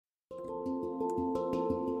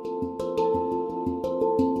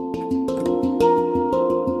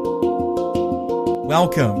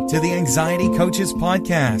Welcome to the Anxiety Coaches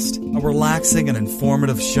Podcast, a relaxing and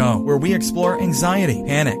informative show where we explore anxiety,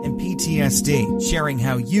 panic, and PTSD, sharing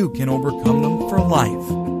how you can overcome them for life.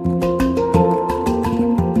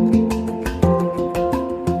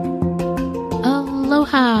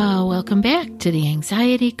 Aloha! Welcome back to the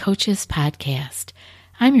Anxiety Coaches Podcast.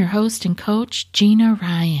 I'm your host and coach, Gina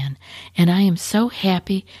Ryan, and I am so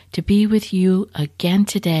happy to be with you again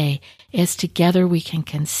today as together we can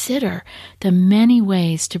consider the many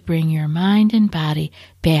ways to bring your mind and body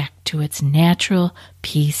back to its natural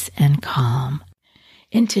peace and calm.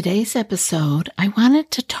 In today's episode, I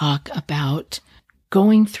wanted to talk about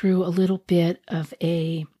going through a little bit of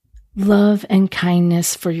a love and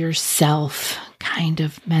kindness for yourself kind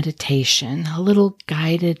of meditation, a little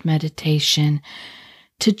guided meditation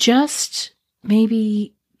to just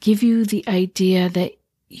maybe give you the idea that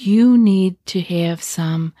you need to have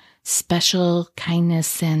some special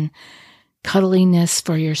kindness and cuddliness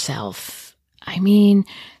for yourself. I mean,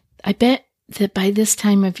 I bet that by this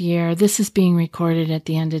time of year, this is being recorded at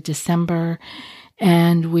the end of December,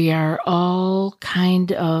 and we are all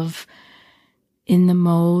kind of in the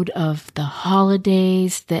mode of the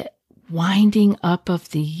holidays, the winding up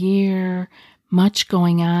of the year, much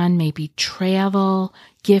going on, maybe travel,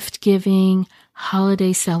 gift giving,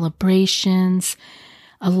 holiday celebrations,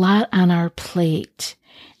 a lot on our plate.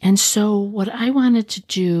 And so what I wanted to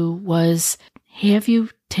do was have you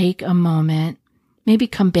take a moment, maybe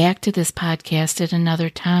come back to this podcast at another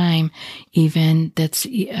time, even that's,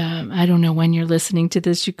 I don't know when you're listening to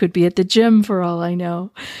this, you could be at the gym for all I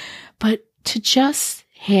know, but to just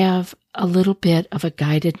have a little bit of a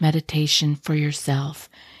guided meditation for yourself,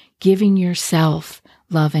 giving yourself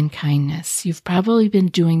love and kindness. You've probably been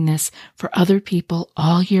doing this for other people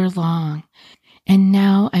all year long. And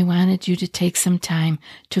now I wanted you to take some time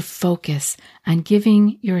to focus on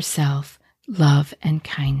giving yourself love and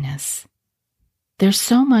kindness. There's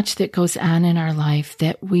so much that goes on in our life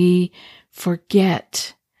that we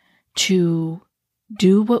forget to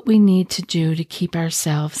do what we need to do to keep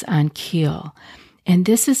ourselves on keel. And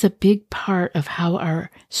this is a big part of how our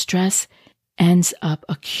stress ends up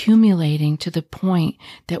accumulating to the point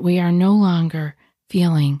that we are no longer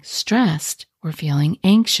feeling stressed, we're feeling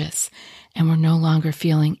anxious. And we're no longer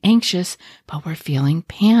feeling anxious, but we're feeling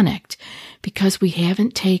panicked because we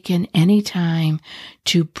haven't taken any time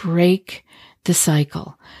to break the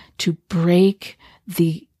cycle, to break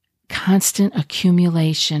the constant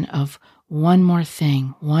accumulation of one more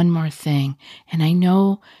thing. And I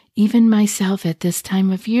know even myself at this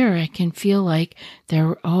time of year, I can feel like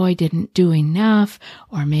I didn't do enough,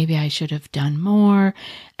 or maybe I should have done more.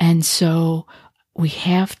 And so we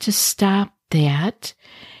have to stop that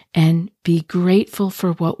and be grateful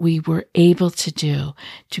for what we were able to do,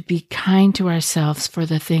 to be kind to ourselves for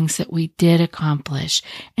the things that we did accomplish,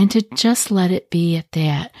 and to just let it be at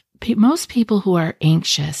that. Most people who are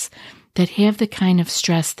anxious, that have the kind of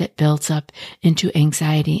stress that builds up into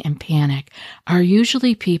anxiety and panic, are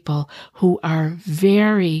usually people who are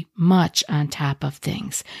very much on top of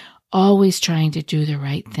things, always trying to do the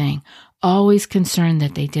right thing, always concerned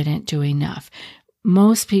that they didn't do enough.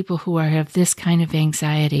 Most people who have this kind of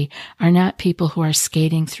anxiety are not people who are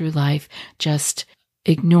skating through life just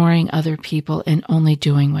ignoring other people and only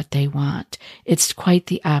doing what they want. It's quite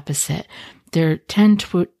the opposite. They tend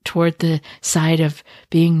toward the side of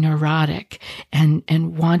being neurotic and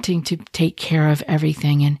wanting to take care of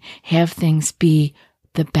everything and have things be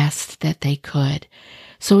the best that they could.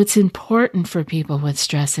 So it's important for people with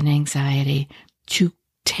stress and anxiety to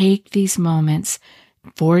take these moments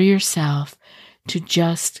for yourself, to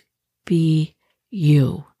just be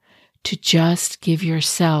you, to just give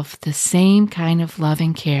yourself the same kind of love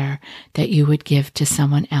and care that you would give to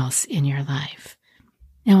someone else in your life.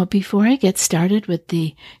 Now, before I get started with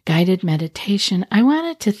the guided meditation, I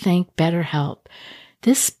wanted to thank BetterHelp.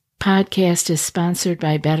 This podcast is sponsored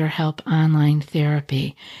by BetterHelp Online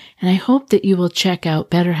Therapy, and I hope that you will check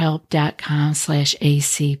out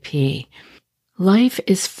betterhelp.com/ACP. Life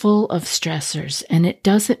is full of stressors, and it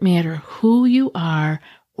doesn't matter who you are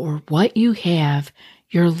or what you have,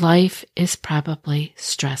 your life is probably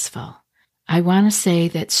stressful. I want to say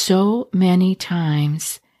that so many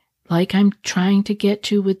times, like I'm trying to get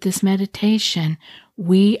to with this meditation,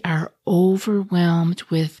 we are overwhelmed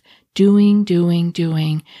with doing,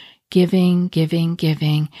 giving,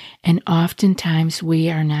 and oftentimes we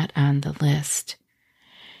are not on the list.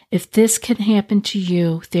 If this can happen to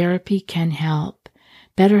you, therapy can help.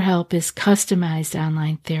 BetterHelp is customized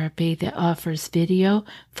online therapy that offers video,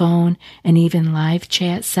 phone, and even live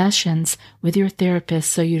chat sessions with your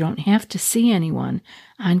therapist so you don't have to see anyone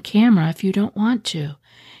on camera if you don't want to.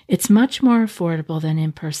 It's much more affordable than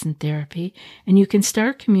in-person therapy, and you can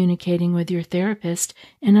start communicating with your therapist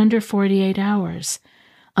in under 48 hours.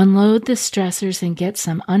 Unload the stressors and get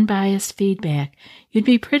some unbiased feedback. You'd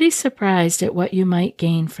be pretty surprised at what you might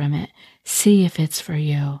gain from it. See if it's for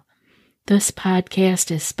you. This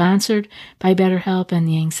podcast is sponsored by BetterHelp, and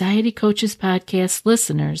the Anxiety Coaches Podcast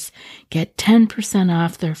listeners get 10%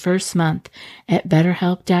 off their first month at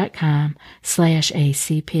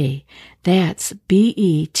betterhelp.com/ACP. That's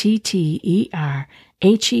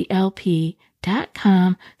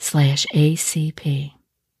BetterHelp.com/ACP.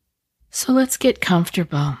 So let's get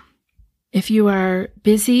comfortable. If you are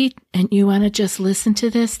busy and you want to just listen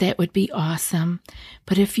to this, that would be awesome.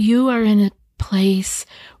 But if you are in a place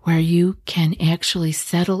where you can actually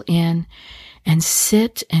settle in and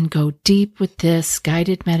sit and go deep with this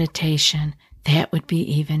guided meditation, that would be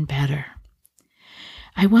even better.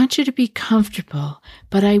 I want you to be comfortable,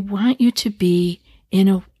 but I want you to be in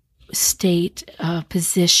a state, a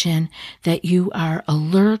position that you are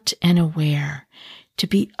alert and aware, to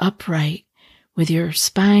be upright with your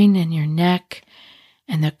spine and your neck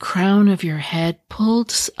and the crown of your head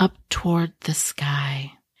pulled up toward the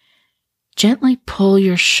sky. Gently pull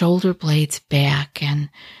your shoulder blades back and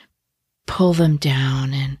pull them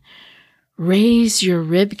down and raise your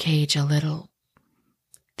rib cage a little.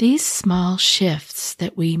 These small shifts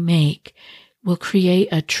that we make will create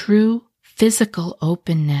a true physical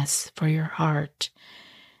openness for your heart,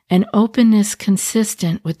 an openness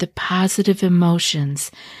consistent with the positive emotions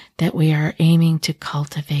that we are aiming to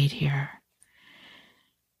cultivate here.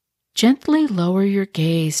 Gently lower your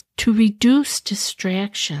gaze to reduce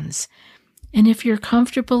distractions. And if you're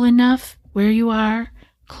comfortable enough where you are,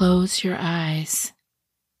 close your eyes.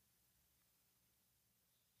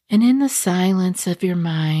 And in the silence of your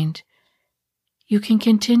mind, you can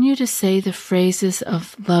continue to say the phrases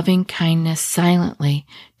of loving kindness silently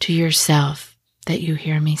to yourself that you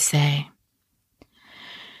hear me say.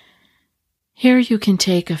 Here you can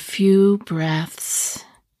take a few breaths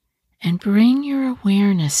and bring your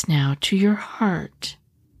awareness now to your heart.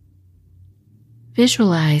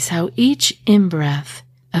 Visualize how each in-breath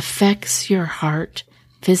affects your heart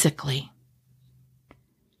physically.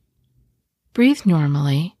 Breathe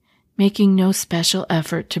normally, making no special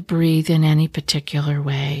effort to breathe in any particular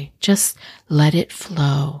way. Just let it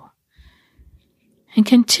flow. And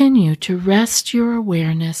continue to rest your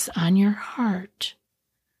awareness on your heart.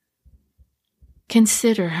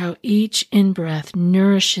 Consider how each in-breath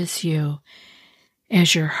nourishes you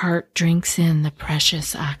as your heart drinks in the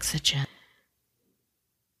precious oxygen.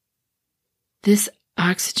 This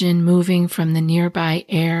oxygen moving from the nearby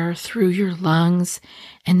air through your lungs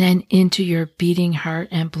and then into your beating heart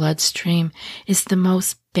and bloodstream is the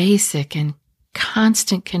most basic and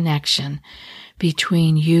constant connection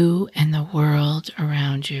between you and the world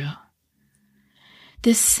around you.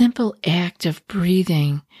 This simple act of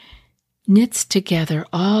breathing knits together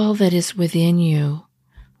all that is within you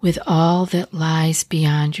with all that lies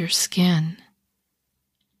beyond your skin.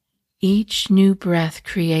 Each new breath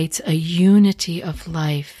creates a unity of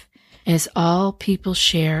life as all people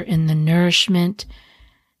share in the nourishment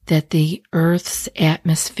that the earth's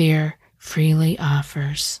atmosphere freely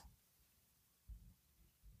offers.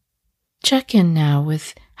 Check in now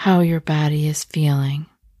with how your body is feeling.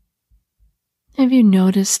 Have you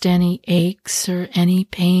noticed any aches or any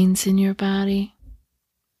pains in your body?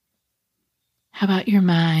 How about your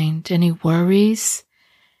mind? Any worries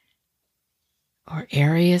or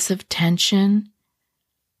areas of tension?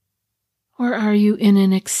 Or are you in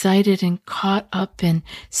an excited and caught up in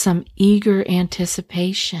some eager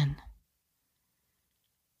anticipation?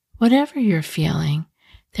 Whatever you're feeling,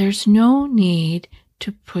 there's no need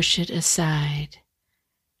to push it aside.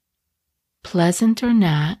 Pleasant or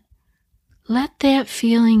not, let that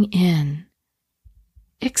feeling in.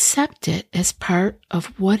 Accept it as part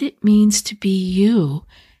of what it means to be you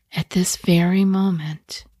at this very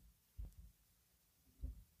moment.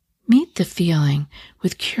 Meet the feeling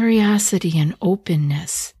with curiosity and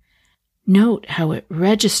openness. Note how it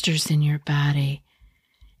registers in your body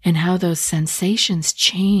and how those sensations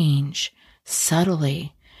change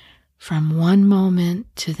subtly from one moment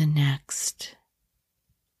to the next.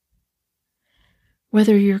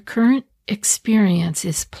 Whether your current experience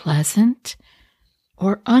is pleasant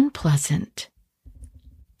or unpleasant,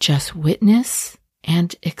 just witness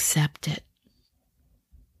and accept it.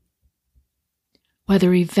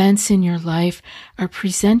 Whether events in your life are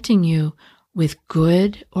presenting you with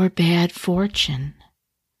good or bad fortune,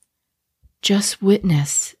 just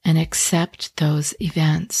witness and accept those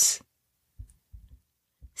events.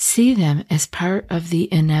 See them as part of the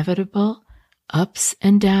inevitable ups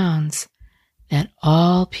and downs that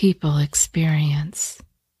all people experience.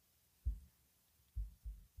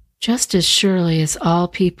 Just as surely as all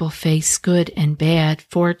people face good and bad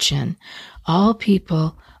fortune, all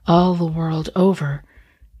people all the world over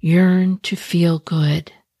yearn to feel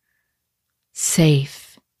good,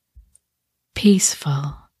 safe,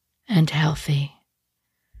 peaceful, and healthy.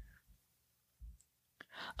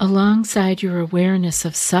 Alongside your awareness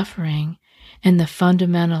of suffering and the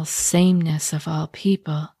fundamental sameness of all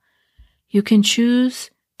people, you can choose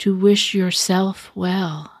to wish yourself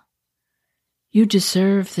well. You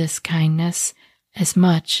deserve this kindness as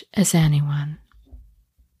much as anyone.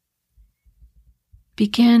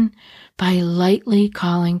 Begin by lightly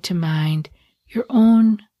calling to mind your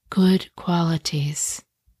own good qualities.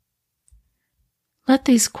 Let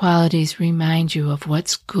these qualities remind you of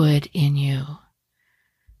what's good in you.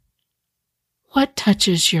 What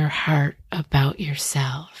touches your heart about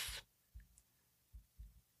yourself?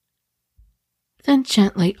 Then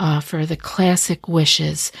gently offer the classic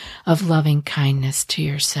wishes of loving kindness to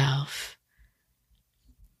yourself.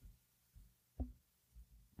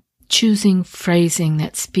 Choosing phrasing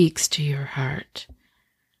that speaks to your heart.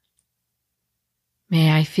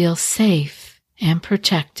 May I feel safe and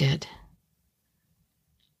protected.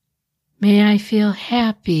 May I feel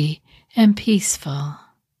happy and peaceful.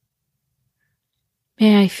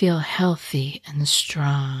 May I feel healthy and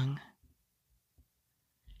strong.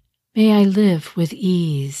 May I live with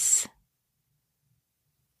ease.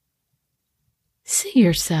 See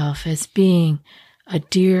yourself as being a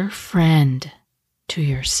dear friend to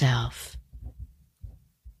yourself.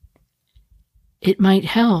 It might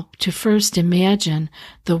help to first imagine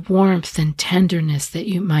the warmth and tenderness that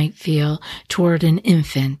you might feel toward an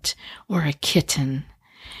infant or a kitten,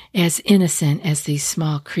 as innocent as these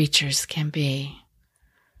small creatures can be.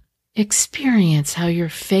 Experience how your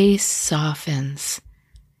face softens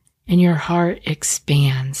and your heart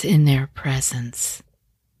expands in their presence.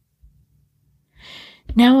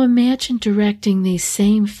 Now imagine directing these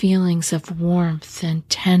same feelings of warmth and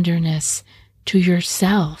tenderness to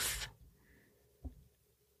yourself.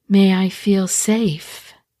 May I feel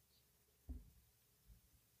safe.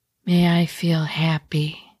 May I feel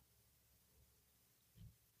happy.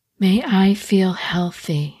 May I feel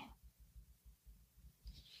healthy.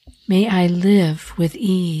 May I live with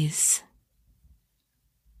ease.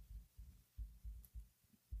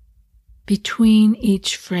 Between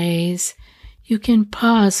each phrase, you can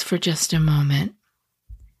pause for just a moment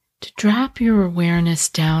to drop your awareness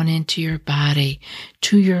down into your body,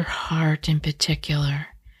 to your heart in particular.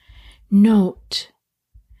 Note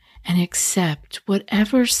and accept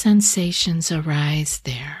whatever sensations arise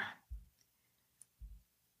there.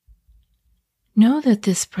 Know that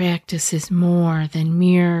this practice is more than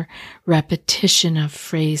mere repetition of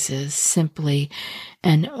phrases, simply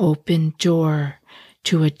an open door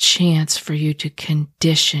to a chance for you to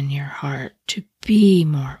condition your heart to be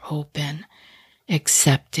more open,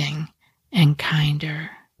 accepting, and kinder.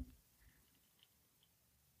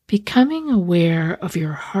 Becoming aware of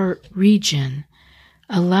your heart region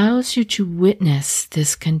allows you to witness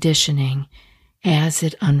this conditioning as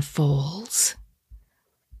it unfolds.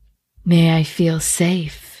 May I feel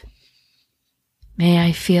safe. May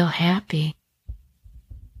I feel happy.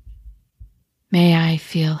 May I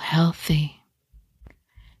feel healthy.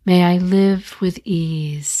 May I live with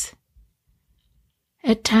ease.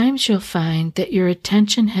 At times you'll find that your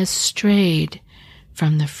attention has strayed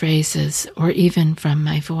from the phrases or even from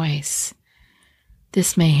my voice.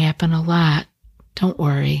 This may happen a lot. Don't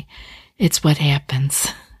worry, it's what happens.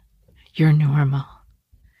 You're normal.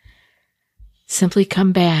 Simply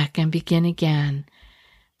come back and begin again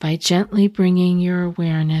by gently bringing your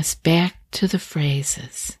awareness back to the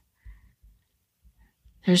phrases.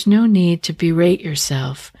 There's no need to berate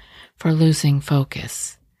yourself for losing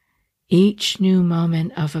focus. Each new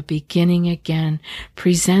moment of a beginning again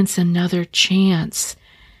presents another chance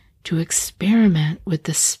to experiment with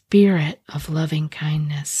the spirit of loving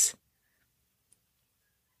kindness.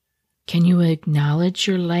 Can you acknowledge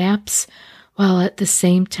your lapse while at the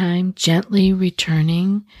same time gently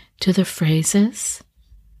returning to the phrases?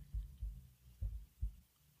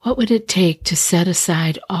 What would it take to set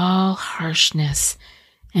aside all harshness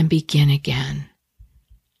and begin again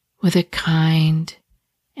with a kind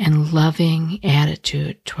and loving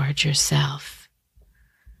attitude toward yourself?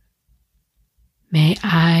 May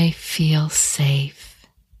I feel safe.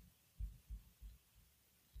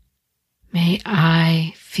 May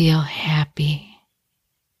I feel happy.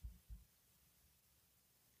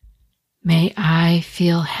 May I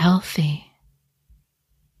feel healthy.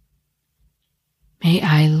 May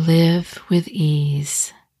I live with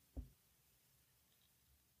ease.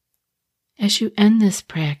 as you end this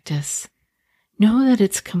practice, know that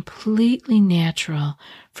it's completely natural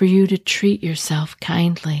for you to treat yourself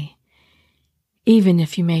kindly, even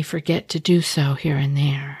if you may forget to do so here and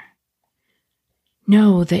there.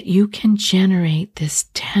 Know that you can generate this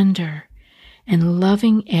tender and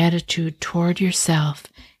loving attitude toward yourself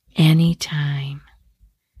anytime,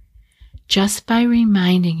 just by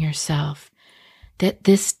reminding yourself that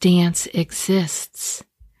this dance exists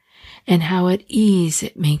and how at ease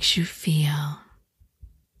it makes you feel.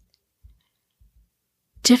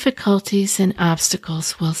 Difficulties and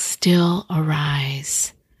obstacles will still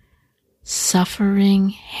arise. Suffering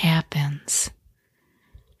happens,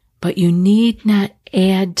 but you need not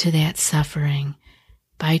add to that suffering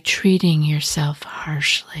by treating yourself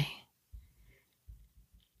harshly.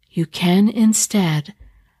 You can instead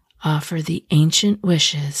offer the ancient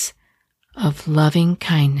wishes of loving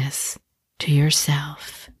kindness to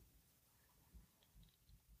yourself.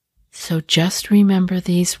 So just remember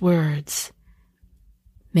these words.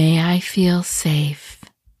 May I feel safe.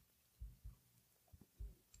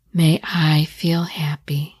 May I feel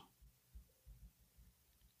happy.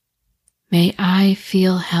 May I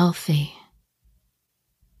feel healthy.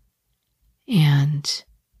 And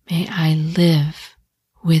may I live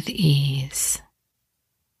with ease.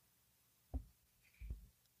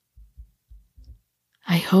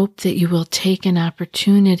 I hope that you will take an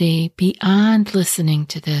opportunity beyond listening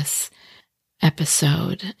to this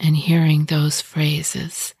episode and hearing those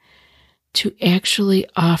phrases to actually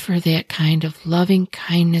offer that kind of loving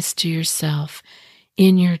kindness to yourself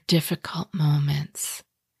in your difficult moments.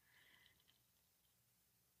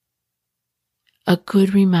 A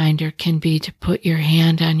good reminder can be to put your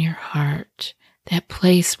hand on your heart, that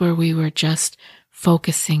place where we were just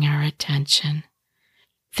focusing our attention.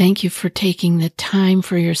 Thank you for taking the time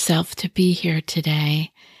for yourself to be here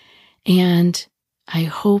today, and I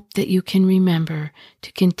hope that you can remember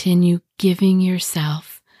to continue giving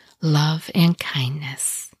yourself love and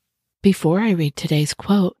kindness. Before I read today's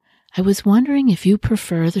quote, I was wondering if you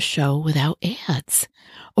prefer the show without ads,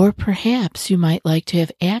 or perhaps you might like to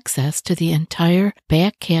have access to the entire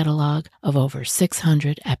back catalog of over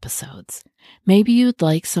 600 episodes. Maybe you'd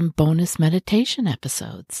like some bonus meditation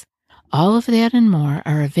episodes. All of that and more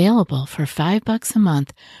are available for $5 a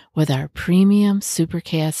month with our premium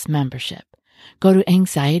Supercast membership. Go to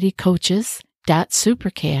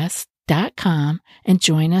anxietycoaches.supercast.com and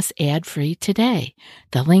join us ad-free today.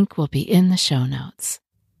 The link will be in the show notes.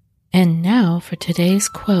 And now for today's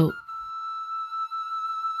quote.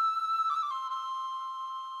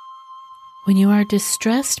 When you are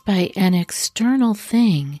distressed by an external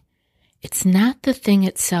thing, it's not the thing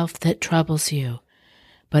itself that troubles you,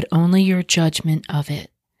 but only your judgment of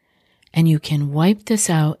it. And you can wipe this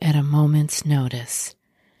out at a moment's notice.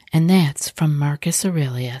 And that's from Marcus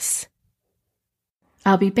Aurelius.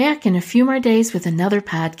 I'll be back in a few more days with another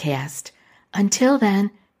podcast. Until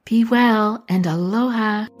then, be well and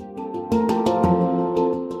aloha.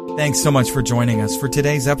 Thanks so much for joining us for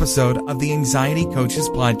today's episode of the Anxiety Coaches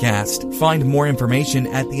Podcast. Find more information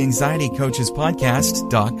at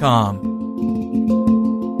theanxietycoachespodcast.com.